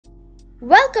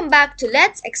Welcome back to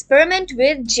Let's Experiment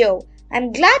with Joe.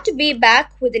 I'm glad to be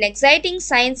back with an exciting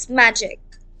science magic.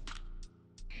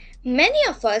 Many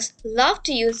of us love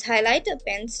to use highlighter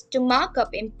pens to mark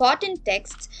up important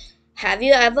texts. Have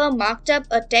you ever marked up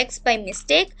a text by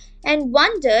mistake and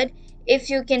wondered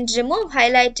if you can remove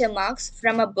highlighter marks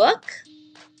from a book?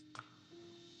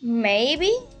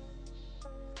 Maybe,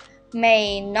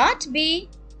 may not be.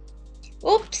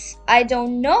 Oops, I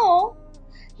don't know.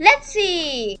 Let's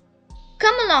see.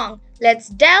 Come along, let's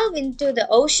delve into the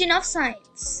ocean of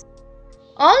science.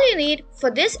 All you need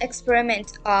for this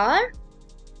experiment are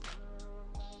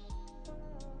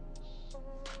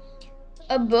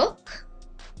a book,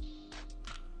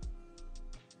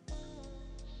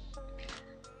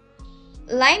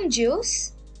 lime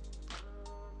juice,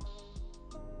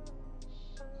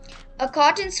 a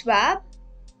cotton swab,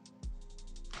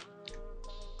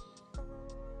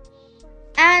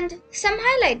 and some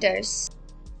highlighters.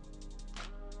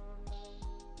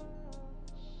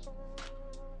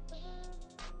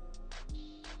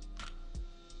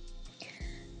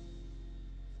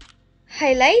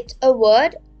 Highlight a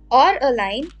word or a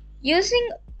line using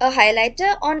a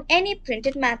highlighter on any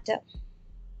printed matter.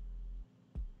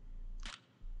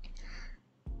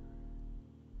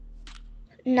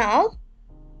 Now,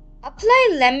 apply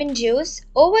lemon juice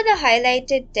over the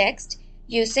highlighted text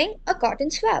using a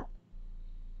cotton swab.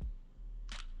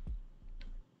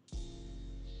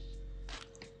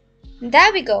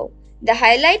 There we go. The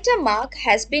highlighter mark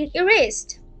has been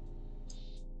erased.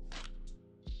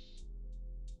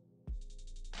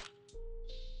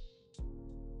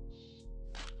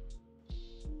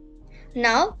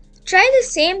 Now, try the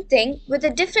same thing with a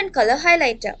different color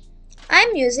highlighter.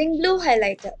 I'm using blue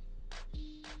highlighter.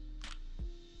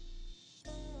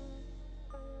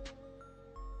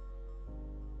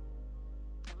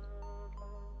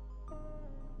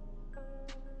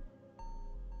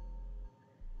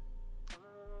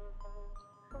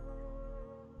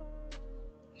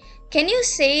 Can you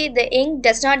say the ink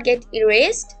does not get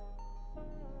erased?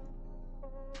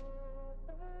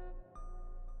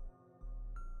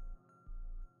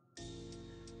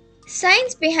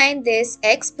 Science behind this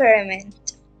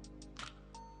experiment.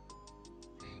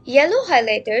 Yellow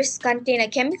highlighters contain a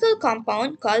chemical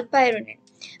compound called pyronin,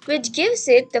 which gives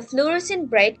it the fluorescent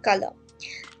bright color.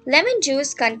 Lemon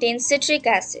juice contains citric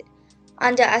acid.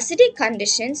 Under acidic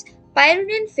conditions,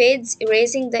 pyronin fades,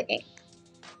 erasing the ink.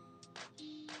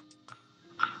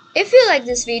 If you like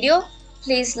this video,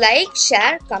 please like,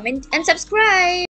 share, comment, and subscribe.